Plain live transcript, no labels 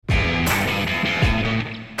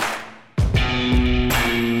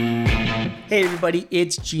Hey everybody,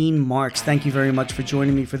 it's Gene Marks. Thank you very much for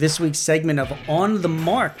joining me for this week's segment of On the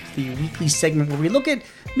Mark, the weekly segment where we look at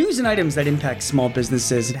news and items that impact small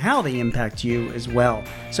businesses and how they impact you as well.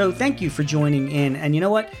 So thank you for joining in. And you know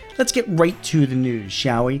what? Let's get right to the news,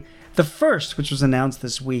 shall we? The first, which was announced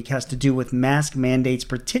this week, has to do with mask mandates,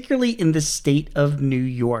 particularly in the state of New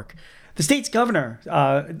York. The state's governor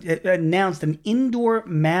announced an indoor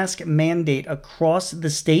mask mandate across the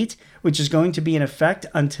state, which is going to be in effect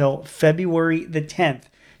until February the 10th.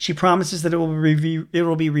 She promises that it will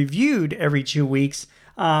be reviewed every 2 weeks,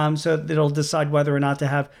 so that it'll decide whether or not to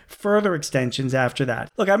have further extensions after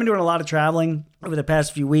that. Look, I've been doing a lot of traveling over the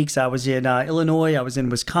past few weeks. I was in Illinois, I was in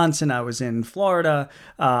Wisconsin, I was in Florida,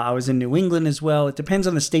 I was in New England as well. It depends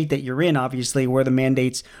on the state that you're in, obviously, where the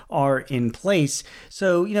mandates are in place.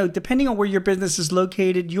 So, depending on where your business is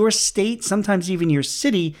located, your state, sometimes even your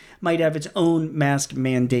city, might have its own mask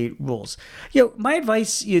mandate rules. My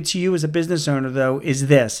advice to you as a business owner, though, is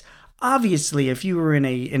this. Obviously, if you were in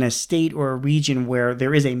a state or a region where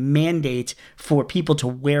there is a mandate for people to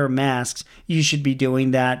wear masks, you should be doing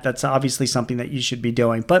that. That's obviously something that you should be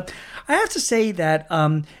doing. But I have to say that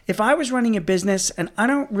if I was running a business, and I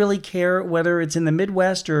don't really care whether it's in the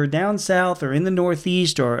Midwest or down south or in the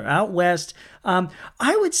Northeast or out west,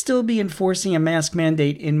 I would still be enforcing a mask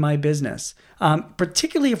mandate in my business,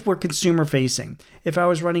 particularly if we're consumer facing. If I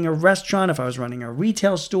was running a restaurant, if I was running a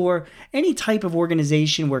retail store, any type of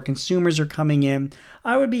organization where consumers are coming in,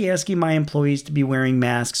 I would be asking my employees to be wearing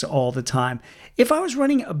masks all the time. If I was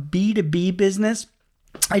running a B2B business,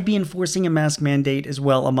 I'd be enforcing a mask mandate as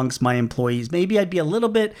well amongst my employees. Maybe I'd be a little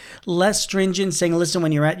bit less stringent, saying, listen,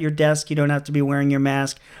 when you're at your desk, you don't have to be wearing your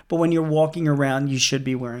mask, but when you're walking around, you should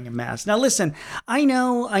be wearing a mask. Now, listen, I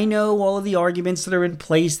know all of the arguments that are in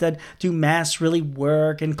place that do masks really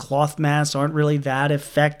work and cloth masks aren't really that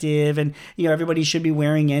effective, and everybody should be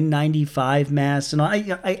wearing N95 masks, and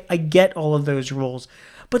I get all of those rules.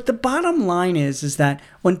 But the bottom line is that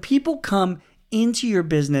when people come into your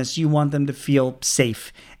business, you want them to feel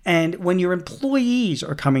safe. And when your employees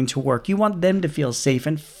are coming to work, you want them to feel safe.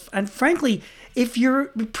 And frankly, if your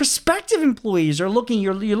prospective employees are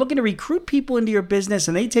you're looking to recruit people into your business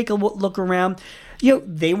and they take a look around,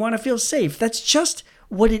 they want to feel safe. That's just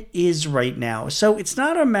what it is right now. So it's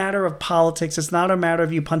not a matter of politics. It's not a matter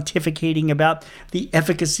of you pontificating about the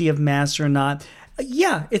efficacy of masks or not.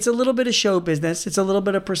 Yeah, it's a little bit of show business. It's a little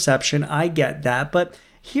bit of perception. I get that. But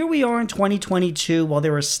here we are in 2022, while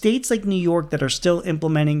there are states like New York that are still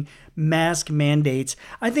implementing mask mandates.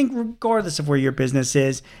 I think regardless of where your business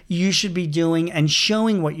is, you should be doing and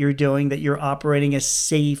showing what you're doing, that you're operating a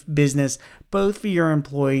safe business, both for your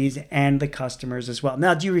employees and the customers as well.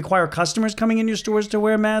 Now, do you require customers coming in your stores to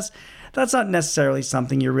wear masks? That's not necessarily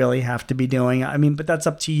something you really have to be doing. But that's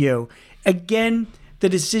up to you. Again, the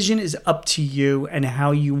decision is up to you and how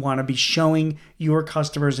you want to be showing your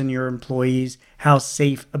customers and your employees how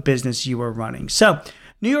safe a business you are running. So,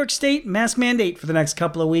 New York State mask mandate for the next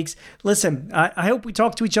couple of weeks. Listen, I hope we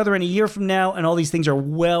talk to each other in a year from now and all these things are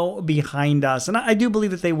well behind us. And I do believe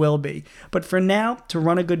that they will be. But for now, to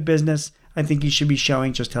run a good business, I think you should be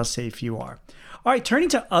showing just how safe you are. All right, turning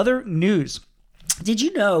to other news. Did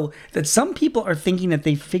you know that some people are thinking that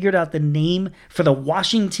they figured out the name for the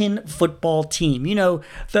Washington football team?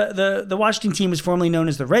 The Washington team was formerly known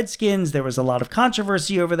as the Redskins. There was a lot of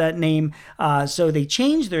controversy over that name. So they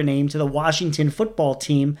changed their name to the Washington football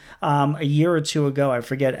team a year or two ago. I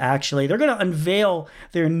forget, actually. They're going to unveil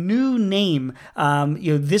their new name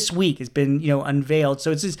this week. It's been unveiled.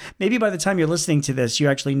 So it's just, maybe by the time you're listening to this, you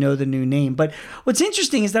actually know the new name. But what's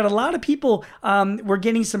interesting is that a lot of people were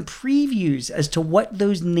getting some previews as to what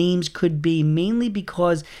those names could be, mainly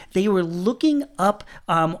because they were looking up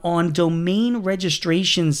on domain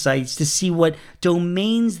registration sites to see what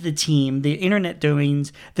domains the internet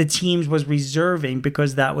domains the teams was reserving,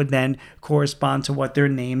 because that would then correspond to what their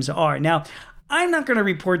names are. Now, I'm not going to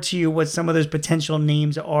report to you what some of those potential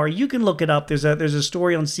names are. You can look it up. There's a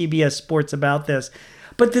story on CBS Sports about this.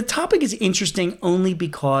 But the topic is interesting only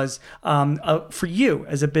because for you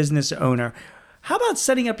as a business owner, how about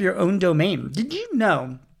setting up your own domain? Did you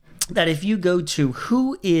know that if you go to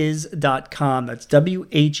whois.com, that's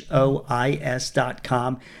WHOIS.com,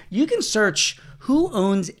 you can search who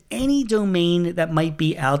owns any domain that might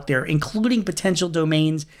be out there, including potential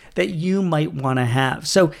domains that you might want to have.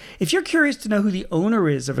 So if you're curious to know who the owner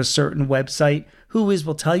is of a certain website, Whois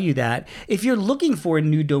will tell you that. If you're looking for a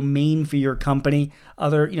new domain for your company,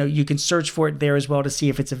 you can search for it there as well to see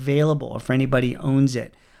if it's available, if anybody owns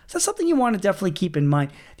it. So that's something you want to definitely keep in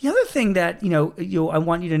mind. The other thing that I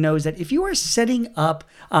want you to know is that if you are setting up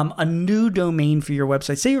a new domain for your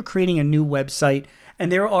website, say you're creating a new website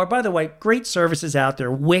And there are, by the way, great services out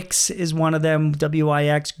there. Wix is one of them,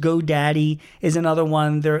 Wix. GoDaddy is another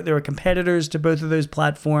one. There are competitors to both of those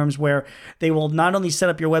platforms where they will not only set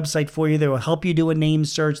up your website for you, they will help you do a name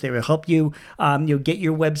search. They will help you, get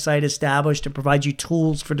your website established and provide you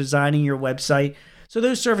tools for designing your website. So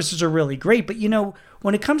those services are really great. But,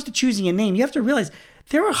 when it comes to choosing a name, you have to realize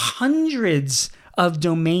there are hundreds of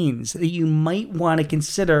domains that you might want to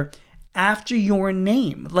consider after your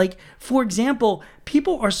name. Like, for example,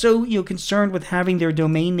 people are so concerned with having their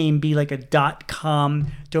domain name be like a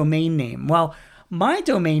 .com domain name. Well, my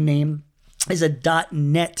domain name is a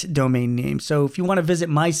 .net domain name. So if you want to visit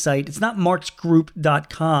my site, it's not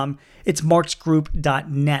marksgroup.com, it's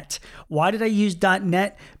marksgroup.net. Why did I use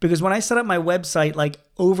 .net? Because when I set up my website like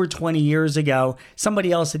over 20 years ago,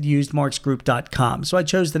 somebody else had used marksgroup.com. So I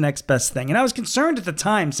chose the next best thing. And I was concerned at the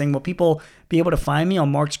time saying, will people be able to find me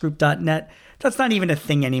on marksgroup.net? That's not even a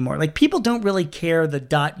thing anymore. Like, people don't really care the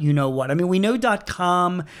 .what. I mean, we know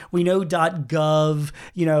 .com, we know .gov,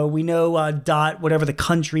 we know whatever the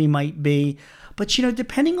country might be. But,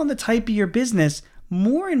 depending on the type of your business,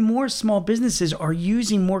 more and more small businesses are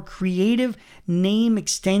using more creative name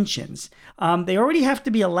extensions. They already have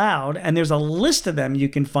to be allowed, and there's a list of them you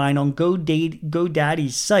can find on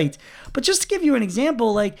GoDaddy's site. But just to give you an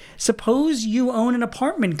example, like, suppose you own an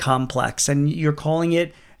apartment complex and you're calling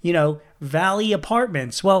it, Valley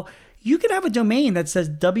Apartments. Well, you could have a domain that says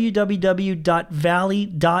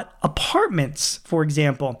www.valley.apartments, for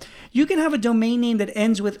example. You can have a domain name that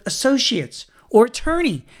ends with associates or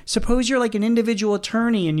attorney. Suppose you're like an individual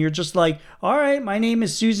attorney and you're just like, all right, my name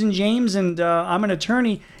is Susan James and I'm an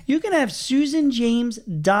attorney. You can have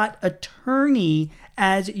susanjames.attorney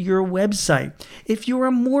as your website. If you're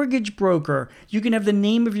a mortgage broker, you can have the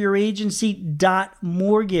name of your agency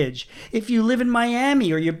 .mortgage. If you live in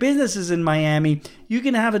Miami or your business is in Miami, you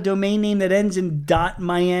can have a domain name that ends in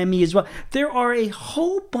 .miami as well. There are a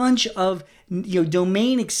whole bunch of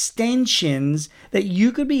domain extensions that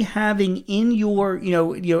you could be having in your,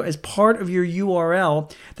 as part of your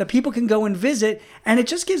URL that people can go and visit. And it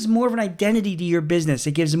just gives more of an identity to your business.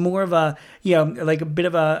 It gives more of a, like a bit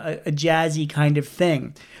of a jazzy kind of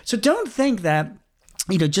thing. So don't think that,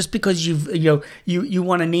 just because you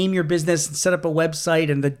want to name your business and set up a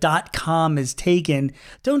website and the .com is taken,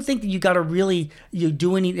 don't think that you got to really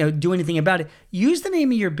do anything about it. Use the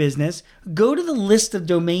name of your business. Go to the list of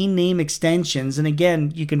domain name extensions, and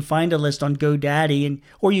again, you can find a list on GoDaddy,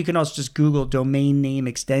 or you can also just Google domain name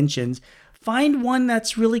extensions. Find one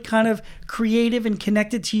that's really kind of creative and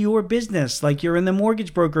connected to your business, like you're in the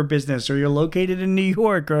mortgage broker business, or you're located in New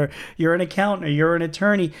York, or you're an accountant, or you're an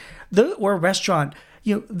attorney, or a restaurant.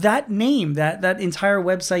 That name, that entire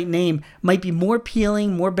website name might be more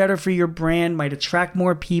appealing, more better for your brand, might attract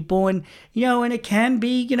more people. And, and it can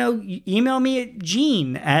be, email me at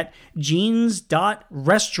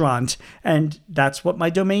Gene@Genes.restaurant. And that's what my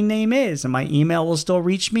domain name is. And my email will still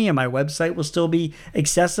reach me and my website will still be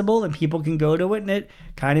accessible and people can go to it. And it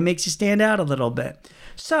kind of makes you stand out a little bit.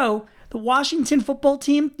 So the Washington football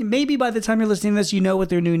team, maybe by the time you're listening to this, you know what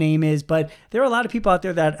their new name is, but there are a lot of people out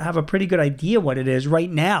there that have a pretty good idea what it is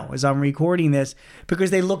right now as I'm recording this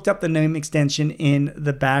because they looked up the name extension in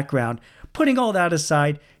the background. Putting all that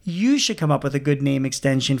aside, you should come up with a good name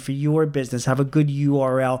extension for your business, have a good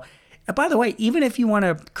URL. And by the way, even if you want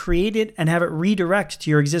to create it and have it redirect to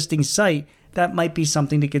your existing site, that might be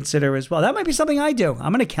something to consider as well. That might be something I do.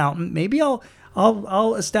 I'm an accountant. Maybe I'll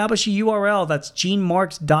establish a URL that's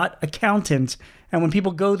genemarks.accountant. And when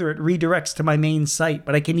people go there, it redirects to my main site.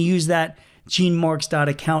 But I can use that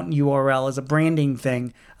genemarks.accountant URL as a branding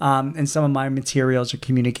thing in some of my materials or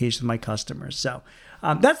communication with my customers. So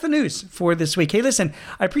that's the news for this week. Hey, listen,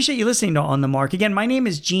 I appreciate you listening to On the Mark. Again, my name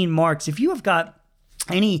is Gene Marks. If you have got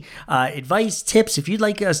any advice, tips, if you'd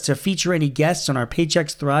like us to feature any guests on our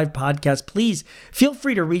Paychex Thrive podcast, please feel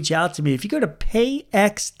free to reach out to me. If you go to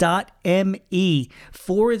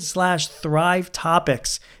payx.me/Thrive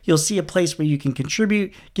topics, you'll see a place where you can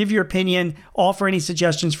contribute, give your opinion, offer any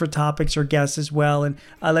suggestions for topics or guests as well. And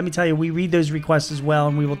let me tell you, we read those requests as well,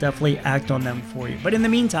 and we will definitely act on them for you. But in the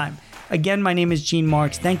meantime, again, my name is Gene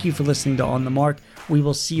Marks. Thank you for listening to On the Mark. We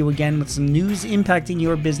will see you again with some news impacting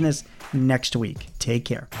your business next week. Take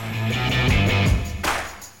care.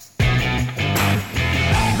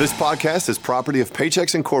 This podcast is property of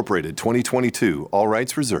Paychex Incorporated 2022. All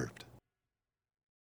rights reserved.